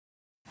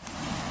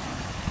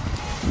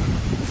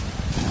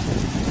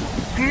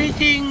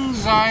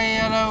Greetings,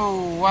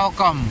 hello,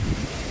 welcome,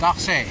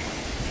 Daxe.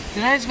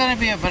 Today's going to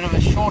be a bit of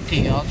a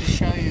shorty. I'll just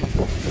show you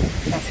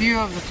a few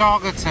of the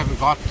targets that we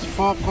got.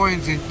 4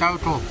 coins in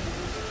total.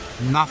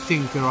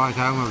 Nothing to write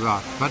home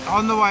about. But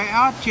on the way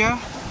out here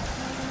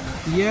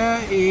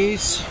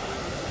is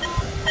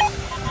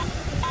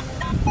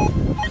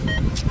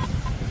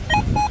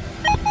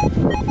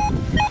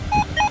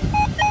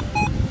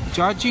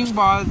judging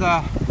by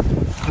the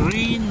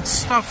green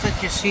stuff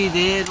that you see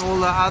there and all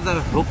the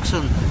other hooks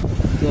and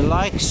the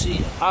likes,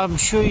 I'm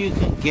sure you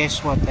can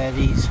guess what that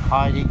is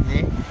hiding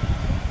there.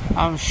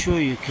 I'm sure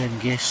you can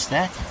guess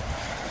that.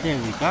 There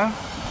we go.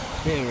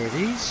 There it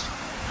is.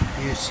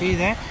 You see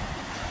that?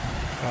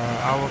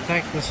 I will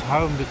take this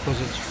home because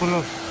it's full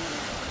of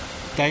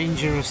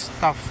dangerous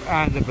stuff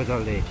and a bit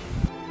of lead.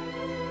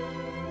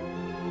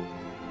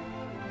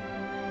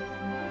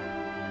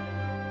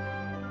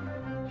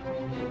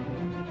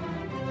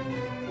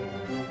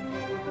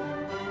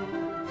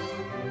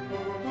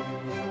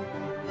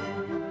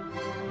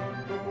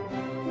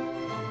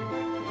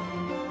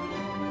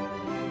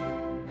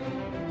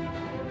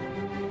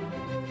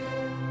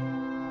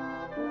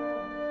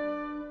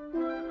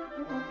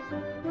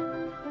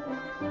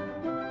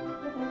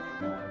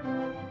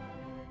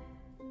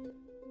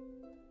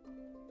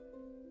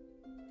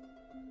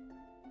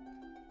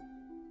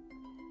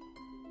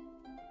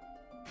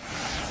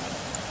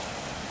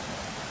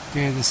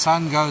 There the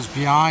sun goes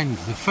behind.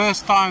 The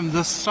first time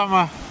this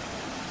summer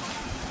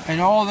and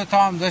all the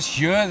time this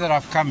year that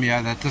I've come here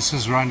that this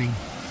is running.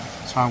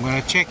 So I'm going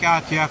to check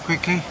out here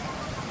quickly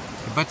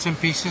the bits and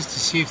pieces to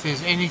see if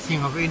there's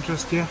anything of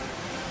interest here,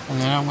 and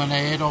then I'm going to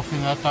head off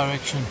in that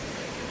direction.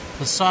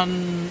 The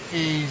sun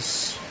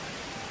is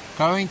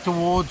going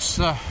towards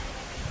the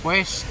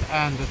west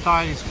and the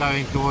tide is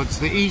going towards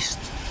the east.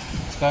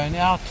 It's going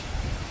out.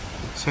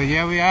 So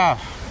here we are,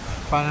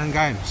 fun and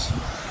games.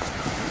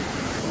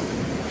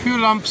 Few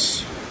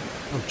lumps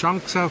of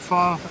junk so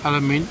far,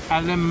 aluminum,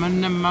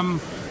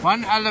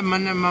 one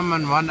aluminum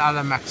and one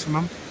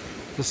maximum.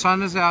 The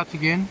sun is out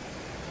again.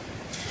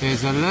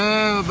 There's a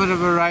little bit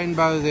of a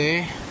rainbow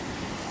there.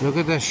 Look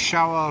at the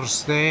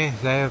showers there.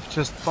 They have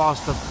just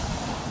passed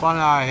upon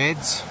our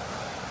heads.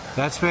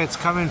 That's where it's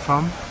coming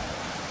from.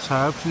 So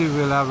hopefully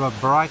we'll have a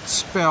bright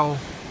spell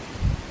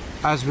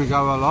as we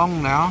go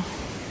along now.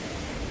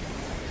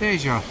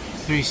 There's your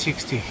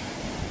 360.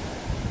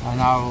 And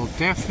I will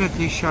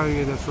definitely show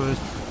you the first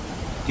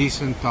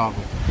decent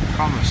target,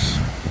 promise.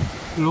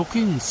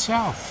 Looking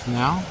south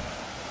now,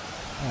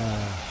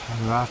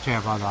 right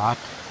here by the hut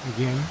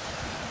again,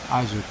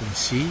 as you can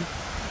see,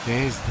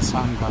 there's the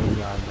sun going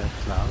behind that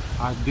cloud.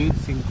 I do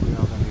think we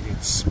are going to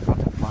get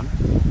spot upon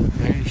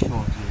very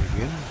shortly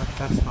again, but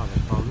that's not a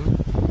problem.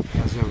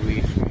 There's a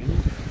wee friend,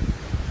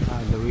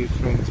 the wee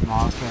friend's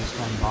master has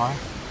gone by.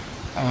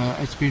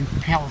 It's been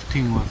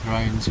pelting with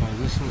rain, so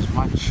this is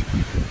much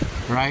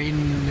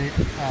rain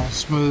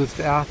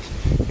smoothed out.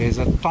 There's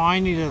a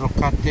tiny little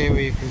cut there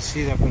where you can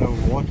see that bit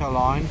of water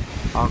line.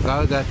 I'll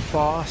go that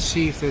far,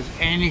 see if there's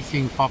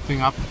anything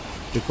popping up,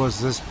 because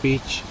this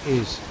beach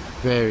is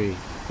very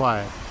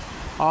quiet.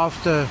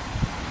 After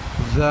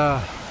the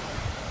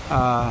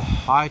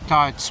high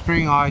tide,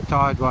 spring high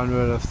tide, one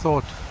would have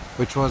thought,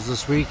 which was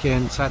this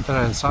weekend,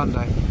 Saturday and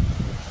Sunday,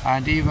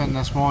 and even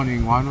this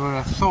morning, one would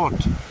have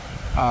thought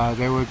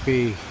there would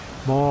be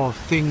more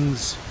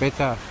things,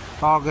 better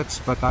targets,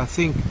 but I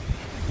think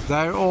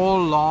they're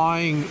all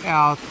lying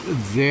out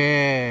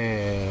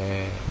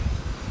there.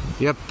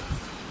 Yep,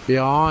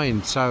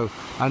 behind. So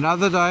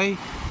another day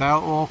they'll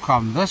all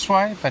come this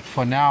way, but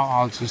for now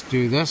I'll just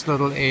do this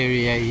little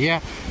area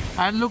here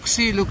and look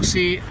see,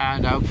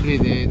 and hopefully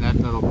there in that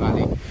little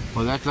gully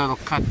or that little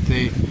cut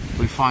there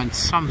we find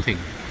something,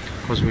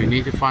 because we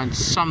need to find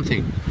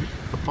something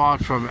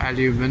apart from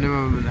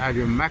aluminum and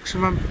aluminum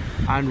maximum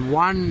and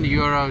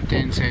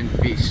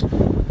 €1.10 piece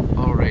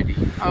already.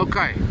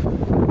 Okay,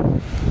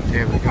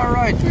 there we go.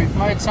 Alright, we've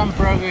made some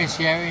progress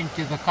here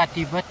into the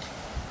cutty bit,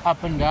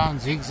 up and down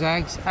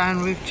zigzags,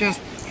 and we've just,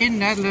 in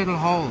that little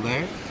hole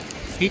there,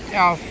 hit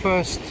our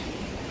first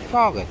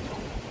target.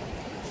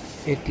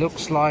 It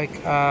looks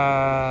like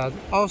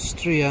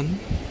Austrian,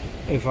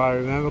 if I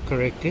remember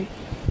correctly,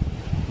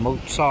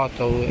 Mozart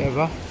or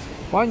whoever,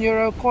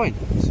 €1 coin.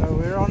 So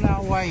we're on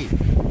our way,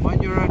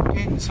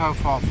 €1.10 so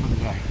far for the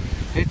day.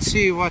 Let's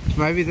see what,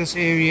 maybe this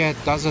area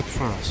does it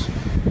for us.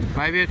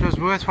 Maybe it was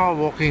worthwhile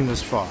walking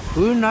this far.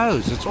 Who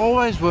knows? It's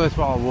always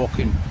worthwhile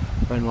walking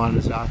when one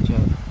is out here.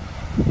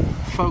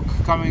 Folk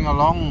coming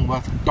along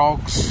with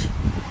dogs,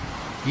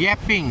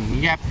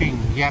 yapping.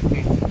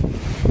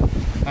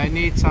 They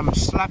need some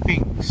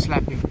slapping.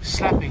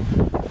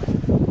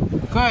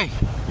 Okay,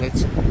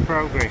 let's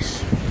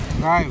progress.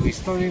 Right, we're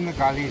still in the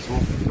gullies,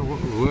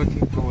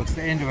 working towards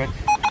the end of it.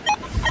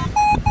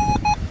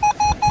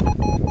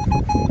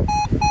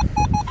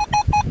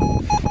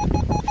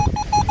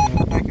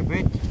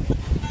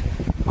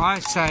 I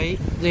say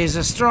there's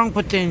a strong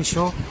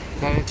potential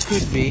that it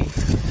could be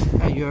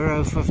a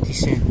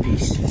 €0.50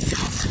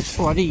 piece.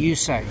 What do you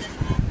say,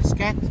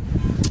 Scat?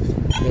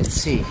 Let's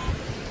see.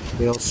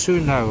 We'll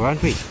soon know,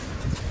 won't we?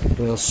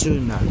 We'll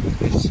soon know.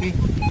 Let's see.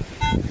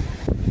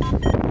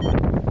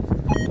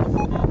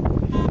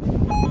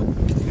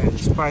 Okay, the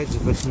spade's a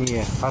bit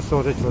near. I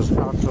thought it was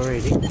out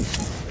already.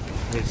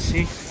 Let's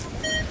see.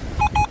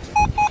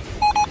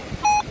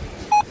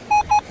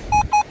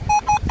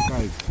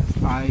 Okay,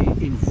 I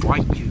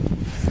invite you.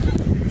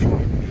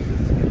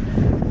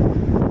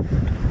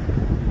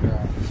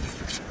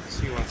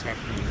 See what's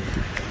happening.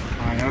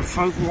 I have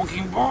folk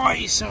walking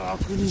by, so I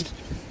couldn't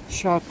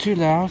shout too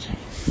loud.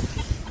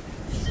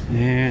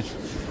 Yeah,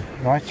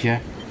 right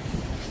here.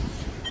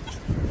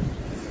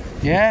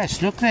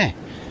 Yes, look there.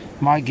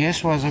 My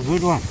guess was a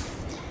good one.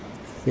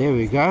 There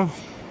we go.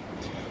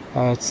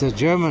 It's a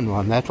German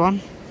one, that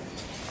one.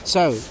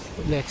 So,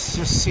 let's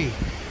just see.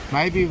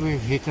 Maybe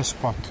we've hit a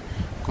spot,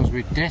 because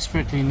we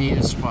desperately need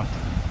a spot.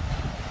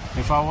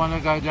 If I want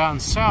to go down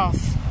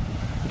south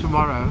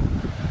tomorrow,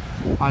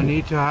 I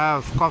need to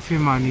have coffee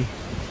money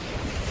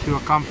to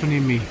accompany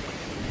me.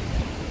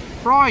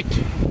 Right.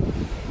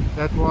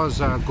 That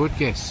was a good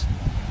guess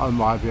on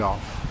my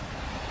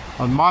behalf.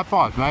 On my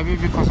part, maybe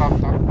because I've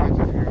done quite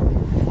a few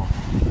before.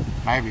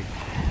 Maybe.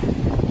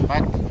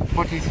 But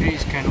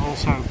 43s can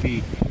also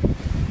be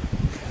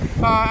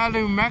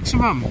alum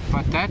maximum.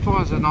 But that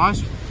was a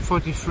nice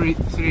 43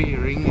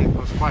 ring. It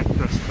was quite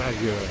crisp as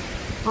you heard.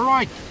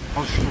 Right.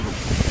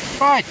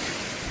 Right.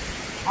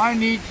 I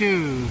need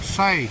to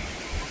say,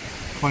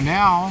 for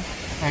now,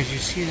 as you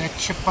see that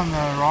chip on the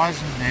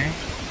horizon there,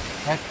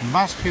 that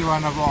must be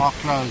one of our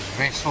closed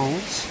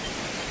vessels.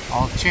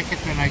 I'll check it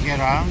when I get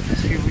home to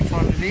see which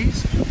one it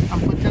is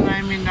and put the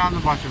name in down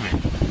the bottom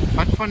end.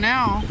 But for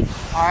now,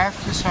 I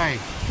have to say,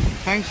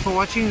 thanks for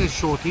watching this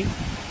shorty.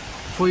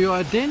 For your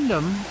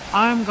addendum,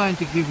 I'm going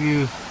to give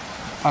you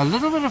a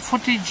little bit of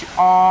footage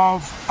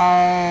of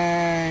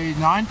a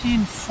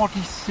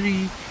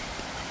 1943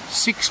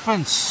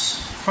 sixpence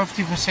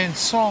 50%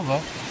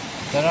 silver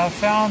that I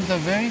found the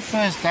very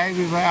first day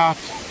we were out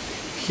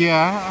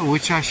here,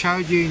 which I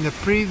showed you in the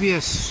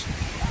previous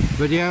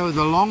video,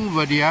 the long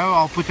video.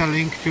 I'll put a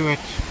link to it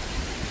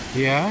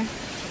here.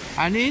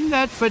 And in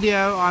that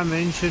video I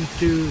mentioned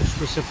 2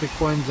 specific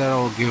coins that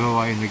I'll give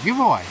away in the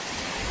giveaway.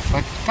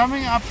 But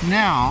coming up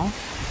now,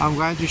 I'm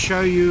going to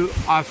show you,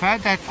 I've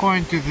had that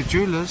coin to the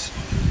jewelers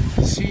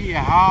to see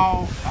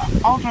how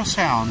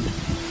ultrasound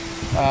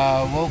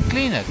will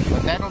clean it,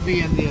 but that'll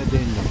be in the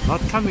addendum,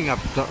 not coming up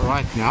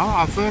right now.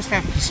 I first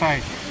have to say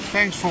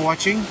thanks for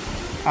watching.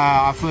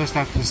 I first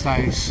have to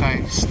stay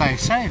safe,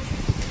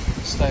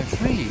 stay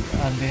free,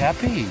 and be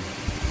happy.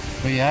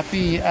 Be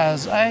happy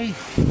as a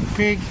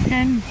pig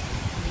in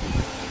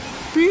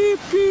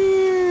pee-pee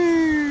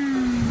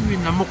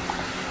in the muck.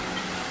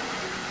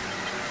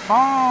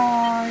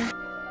 Bye.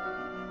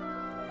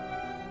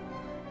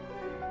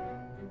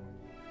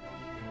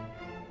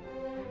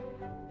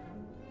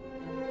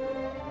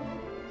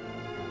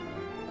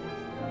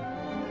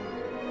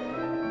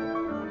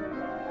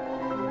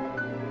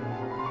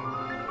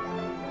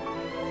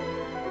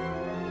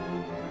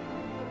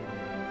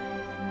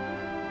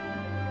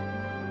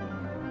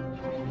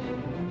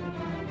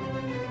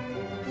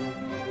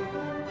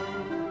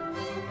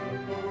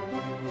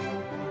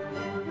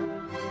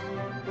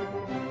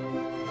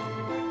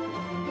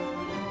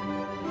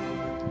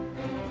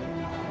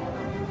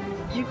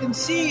 You can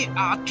see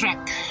our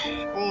track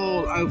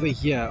all over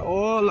here,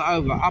 all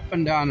over, up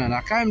and down, and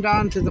I came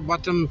down to the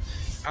bottom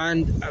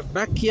and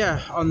back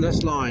here on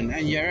this line,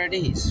 and here it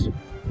is,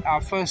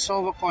 our first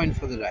silver coin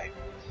for the day.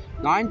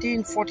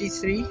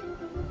 1943,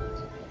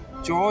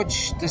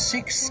 George the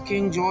 6th,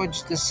 King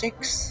George the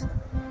 6th.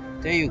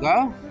 There you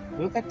go,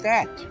 look at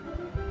that.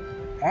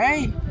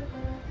 Hey,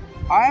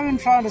 I haven't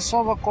found a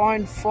silver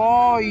coin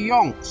for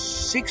yonks,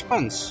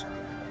 sixpence,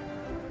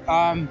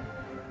 in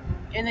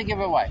the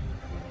giveaway.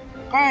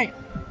 Okay,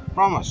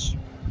 promise.